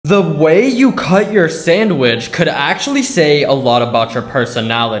The way you cut your sandwich could actually say a lot about your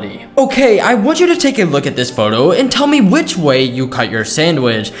personality. Okay, I want you to take a look at this photo and tell me which way you cut your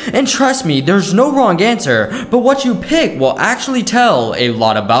sandwich. And trust me, there's no wrong answer, but what you pick will actually tell a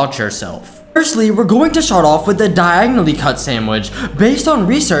lot about yourself. Firstly, we're going to start off with the diagonally cut sandwich. Based on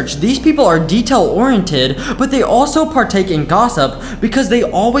research, these people are detail-oriented, but they also partake in gossip because they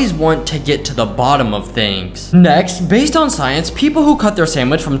always want to get to the bottom of things. Next, based on science, people who cut their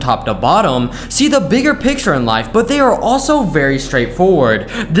sandwich from top to bottom see the bigger picture in life, but they are also very straightforward.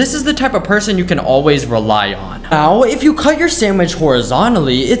 This is the type of person you can always rely on. Now, if you cut your sandwich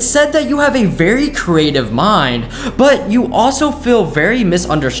horizontally, it's said that you have a very creative mind, but you also feel very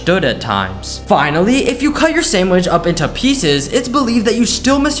misunderstood at times. Finally, if you cut your sandwich up into pieces, it's believed that you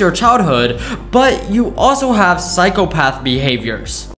still miss your childhood, but you also have psychopath behaviors.